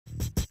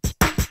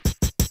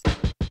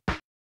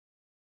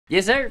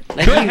Yes, sir.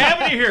 Good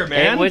having you here,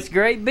 man. It was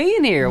great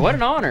being here. What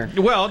an honor.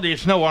 Well,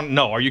 it's no,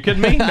 are you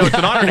kidding me? No, it's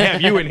an honor to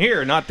have you in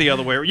here, not the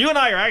other way. You and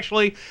I are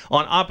actually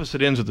on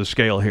opposite ends of the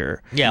scale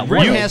here. Yeah,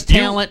 one has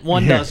talent,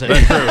 one doesn't.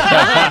 That's true.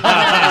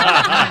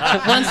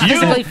 One's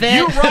physically fit.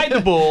 You ride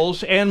the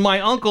bulls, and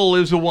my uncle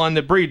is the one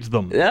that breeds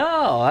them.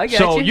 Oh, I got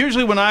So you.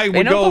 usually when I would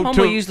in go Oklahoma,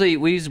 to...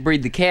 we used to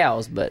breed the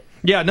cows, but...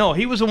 Yeah, no,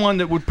 he was the one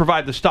that would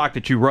provide the stock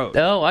that you rode.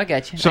 Oh, I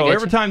got you. So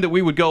every time that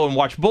we would go and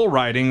watch bull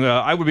riding,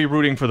 I would be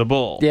rooting for the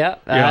bull. Yeah,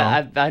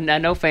 I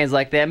know fans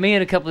like that. Me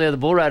and a couple of the other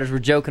bull riders were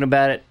joking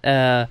about it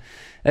a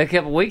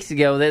couple weeks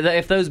ago.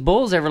 If those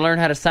bulls ever learn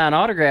how to sign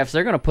autographs,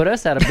 they're going to put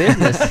us out of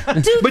business.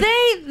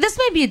 This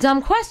may be a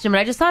dumb question, but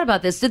I just thought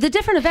about this. Do the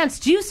different events,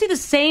 do you see the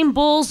same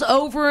bulls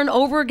over and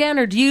over again,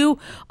 or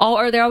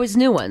are there always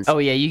new ones? Oh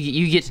yeah,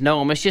 you get to know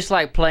them. It's just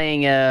like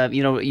playing,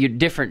 your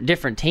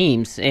different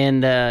teams,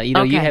 and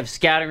you have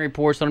scouting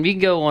reports on them. You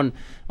can go on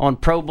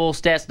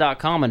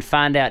ProBullStats.com and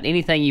find out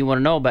anything you want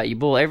to know about your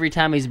bull. Every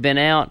time he's been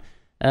out,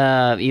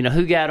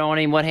 who got on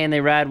him, what hand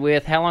they ride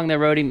with, how long they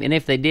rode him, and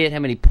if they did, how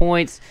many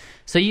points.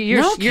 So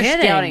you're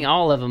scouting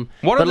all of them.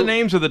 What are the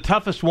names of the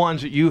toughest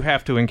ones that you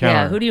have to encounter?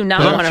 Yeah, who do you not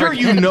want to I'm sure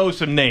you know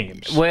some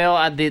names.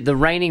 Well, the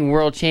reigning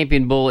world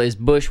champion bull is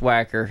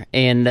Bushwhacker,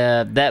 and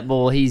that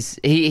bull,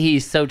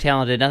 he's so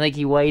talented. I think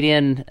he weighed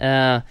in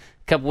a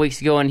couple weeks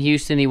ago in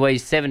Houston. He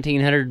weighs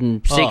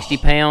 1,760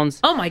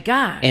 pounds. Oh my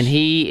gosh! And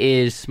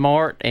he is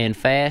smart and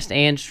fast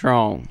and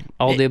strong,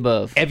 all the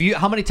above.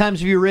 How many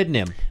times have you ridden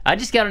him? I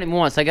just got on him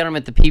once. I got him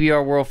at the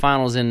PBR World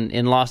Finals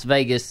in Las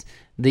Vegas.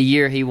 The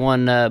year he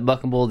won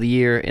Buck and Bull of the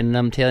Year, and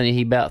I'm telling you,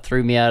 he about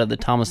threw me out of the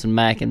Thomas and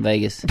Mack in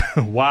Vegas.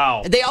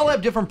 Wow. They all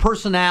have different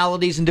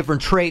personalities and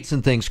different traits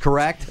and things,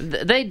 correct?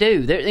 They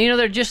do.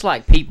 They're just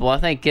like people. I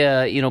think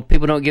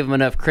people don't give them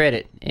enough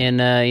credit, and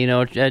I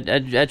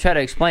try to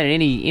explain it.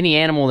 Any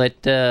animal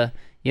that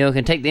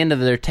can take the end of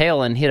their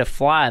tail and hit a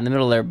fly in the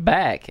middle of their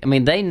back. I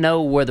mean, they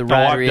know where the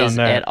rider is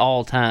at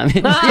all times.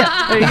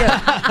 Yeah, there you go.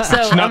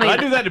 So I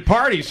do that at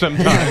parties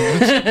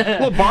sometimes. It's a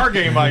little bar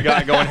game I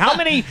got going. How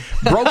many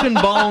broken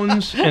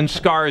bones and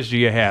scars do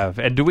you have?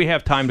 And do we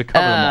have time to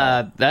cover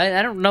them all?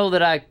 I don't know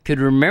that I could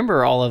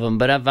remember all of them,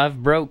 but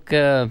I've broke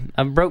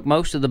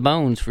most of the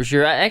bones for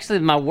sure. Actually,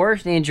 my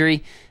worst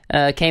injury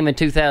came in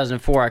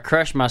 2004. I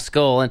crushed my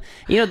skull, and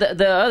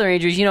the other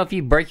injuries. If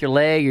you break your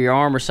leg or your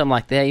arm or something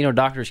like that,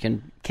 doctors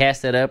can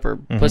cast that up or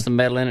put some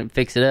metal in it and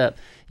fix it up.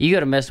 You got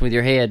to mess with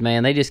your head,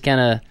 man. They just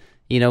kind of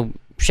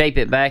shape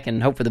it back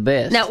and hope for the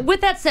best. Now,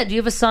 with that said, do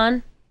you have a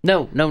son?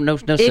 No, son.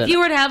 If you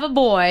were to have a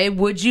boy,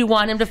 would you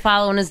want him to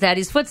follow in his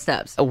daddy's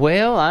footsteps?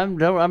 Well,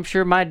 I'm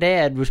sure my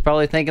dad was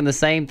probably thinking the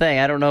same thing.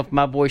 I don't know if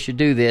my boy should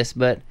do this,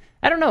 but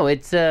I don't know.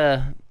 It's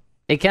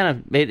it kind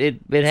of it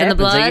happens, in the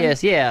blood? I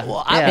guess. Yeah.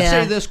 Well, I would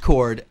say this,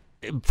 Cord.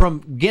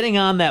 From getting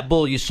on that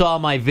bull, you saw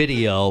my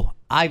video.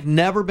 I've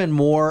never been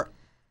more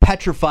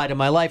petrified in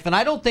my life, and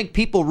I don't think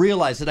people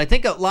realize it. I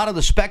think a lot of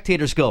the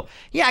spectators go,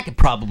 yeah, I could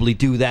probably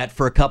do that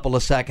for a couple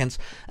of seconds,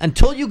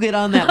 until you get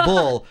on that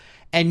bull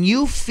and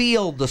you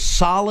feel the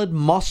solid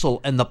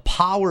muscle and the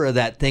power of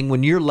that thing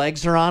when your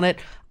legs are on it.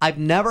 I've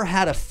never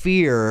had a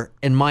fear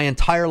in my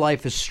entire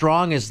life as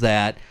strong as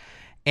that,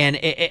 and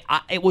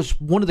it was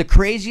one of the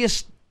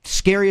craziest,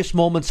 scariest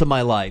moments of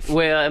my life.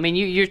 Well, I mean,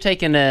 you're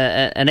taking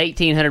an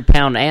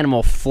 1,800-pound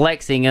animal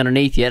flexing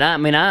underneath you,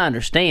 and I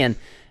understand.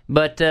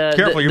 But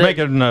careful, you're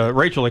making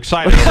Rachel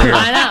excited over here.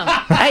 I know.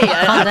 Hey,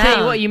 I'll tell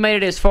you what, you made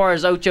it as far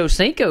as Ocho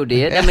Cinco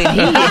did. I mean, he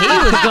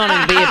was going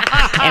to be,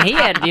 and he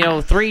had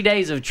 3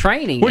 days of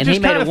training, Which and he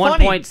made it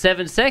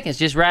 1.7 seconds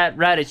just right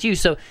at you.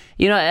 So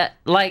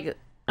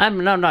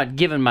I'm not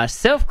giving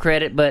myself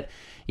credit, but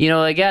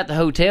the guy at the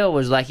hotel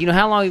was like,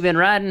 how long have you been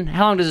riding?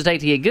 How long does it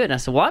take to get good? And I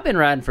said, well, I've been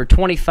riding for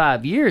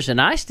 25 years,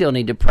 and I still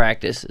need to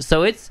practice.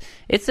 So it's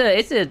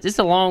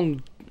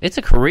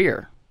a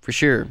career. For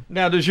sure.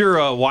 Now, does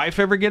your wife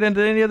ever get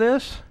into any of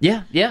this?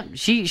 Yeah,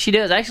 she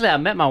does. Actually, I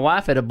met my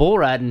wife at a bull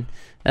riding.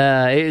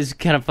 It was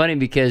kind of funny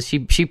because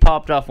she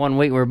popped off one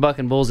week. We were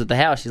bucking bulls at the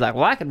house. She's like,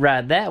 well, I could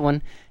ride that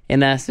one.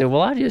 And I said,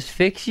 well, I'll just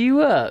fix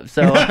you up.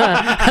 So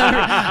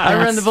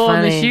I run the bull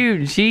in the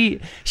chute. And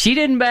she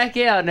didn't back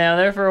out now.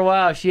 There for a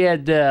while, she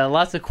had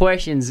lots of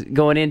questions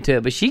going into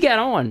it. But she got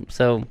on,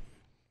 so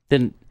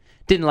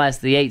didn't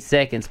last the 8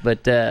 seconds,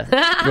 but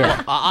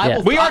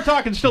yeah. We are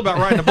talking still about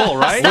riding a bull,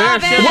 right?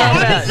 Stop it!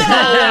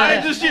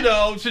 I just,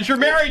 since you're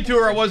married to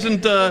her, I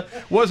wasn't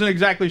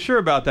exactly sure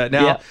about that.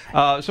 Now,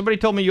 somebody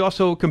told me you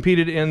also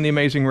competed in the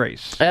Amazing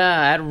Race.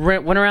 I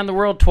went around the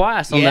world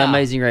twice on the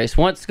Amazing Race.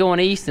 Once going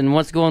east and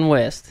once going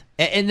west.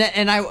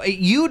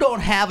 You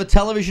don't have a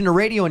television or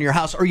radio in your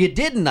house, or you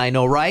didn't, I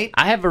know, right?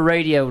 I have a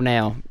radio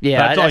now.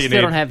 Yeah, I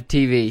still don't have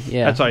TV.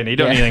 Yeah, that's all you need. You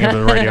don't need anything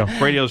but a radio.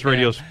 Radio's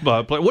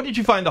play. What did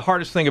you find the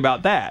hardest thing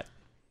about that?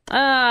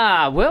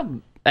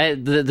 Well,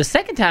 the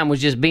second time was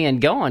just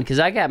being gone, because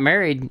I got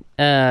married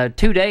 2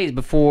 days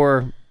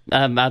before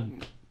I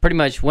pretty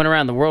much went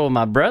around the world with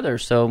my brother.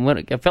 So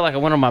I felt like I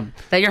went on my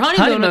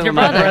honeymoon with your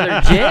my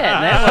brother. Jet.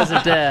 And that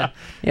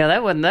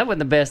wasn't that wasn't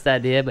the best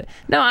idea. But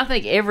no, I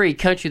think every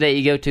country that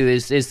you go to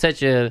is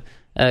such a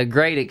a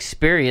great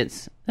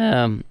experience.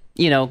 You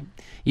know,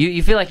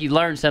 you feel like you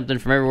learn something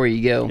from everywhere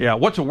you go. Yeah.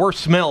 What's the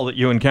worst smell that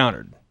you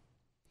encountered?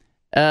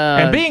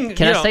 And being,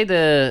 can I say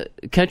the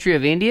country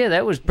of India?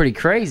 That was pretty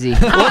crazy.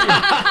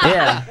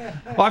 Yeah.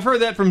 Well, I've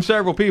heard that from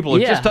several people.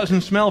 It just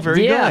doesn't smell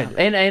very good.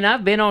 And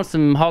I've been on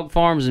some hog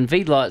farms and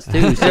feedlots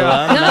too, so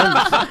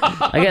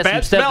I got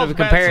some stuff to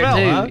compare it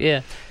to. Huh?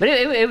 Yeah, but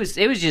it was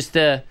just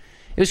it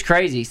was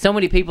crazy. So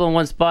many people in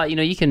one spot. You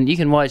know, you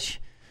can watch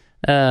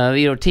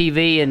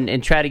TV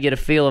and try to get a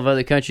feel of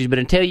other countries, but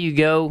until you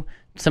go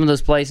some of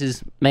those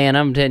places, man,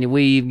 I'm telling you,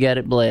 we've got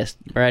it blessed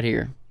right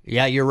here.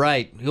 Yeah, you're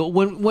right.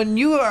 When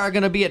you are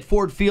going to be at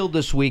Ford Field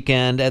this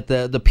weekend at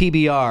the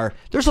PBR,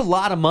 there's a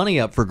lot of money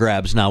up for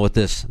grabs now with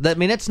this. I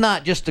mean, it's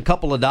not just a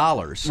couple of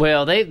dollars.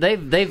 Well,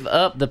 they've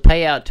upped the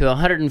payout to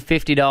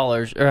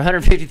 $150 or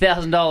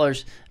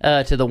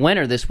 $150,000 to the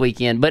winner this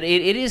weekend. But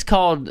it is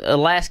called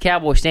Last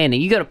Cowboy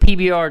Standing. You go to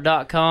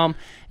PBR.com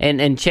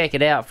and check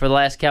it out for the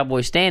Last Cowboy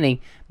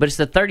Standing. But it's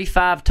the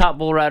 35 top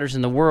bull riders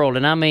in the world,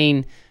 and I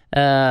mean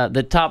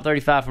the top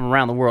 35 from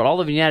around the world, all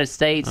over the United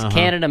States,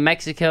 Canada,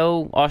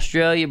 Mexico,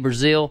 Australia,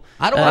 Brazil.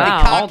 I don't want to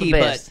be cocky,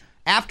 but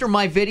after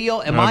my video,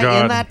 am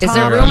I in that top? Is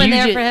there room in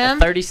there for him?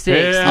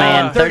 36,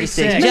 man,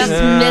 36. Just missed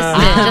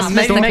it. Just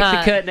missed the make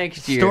cut. the cut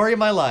next year. Story of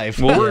my life.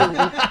 Well,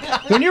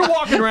 when you're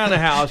walking around the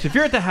house, if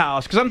you're at the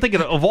house, because I'm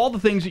thinking of all the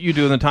things that you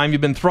do in the time you've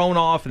been thrown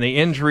off and the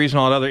injuries and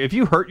all that other, if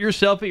you hurt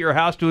yourself at your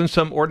house doing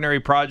some ordinary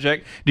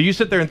project, do you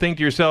sit there and think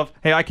to yourself,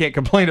 hey, I can't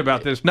complain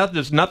about this?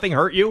 Does nothing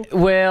hurt you?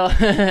 Well,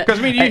 because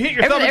I mean, you hit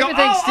yourself and go,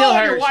 everything still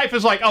hurts. Your wife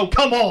is like, oh,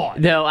 come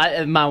on.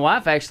 No, my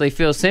wife actually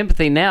feels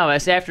sympathy now.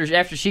 As after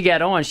she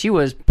got on, she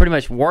was pretty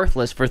much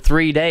worthless for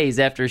 3 days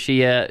after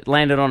she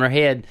landed on her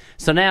head.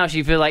 So now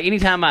she feels like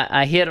anytime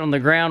I hit on the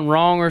ground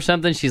wrong or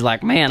something, she's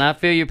like, man, I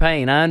feel your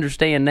pain. I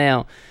understand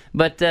now.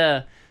 But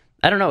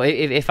I don't know.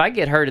 If I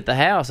get hurt at the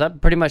house, I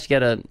pretty much got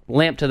to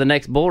limp to the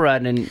next bull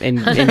riding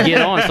and get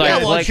on so I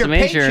can collect some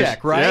insurance.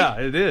 Paycheck, right? Yeah,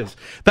 it is.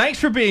 Thanks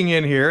for being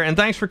in here, and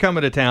thanks for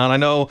coming to town. I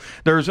know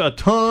there's a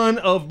ton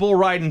of bull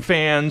riding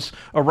fans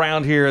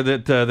around here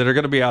that are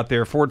going to be out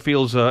there. Ford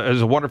Fields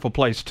is a wonderful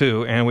place,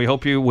 too, and we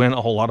hope you win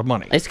a whole lot of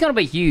money. It's going to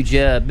be huge.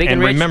 Big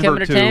and Rich remember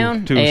coming to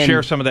town. To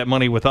share some of that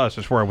money with us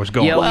is where I was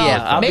going. Well,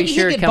 yeah, I'll maybe be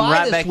sure you to could come buy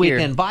right this back weekend.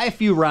 here. Buy a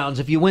few rounds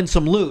if you win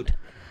some loot.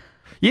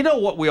 You know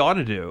what we ought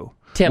to do?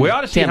 Tell we me,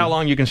 ought to see how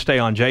long you can stay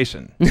on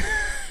Jason.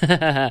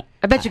 I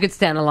bet you could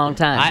stand a long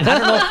time. I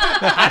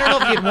don't know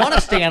if you'd want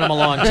to stay on him a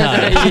long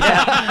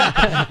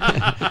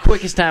time.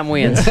 Quickest time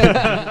wins.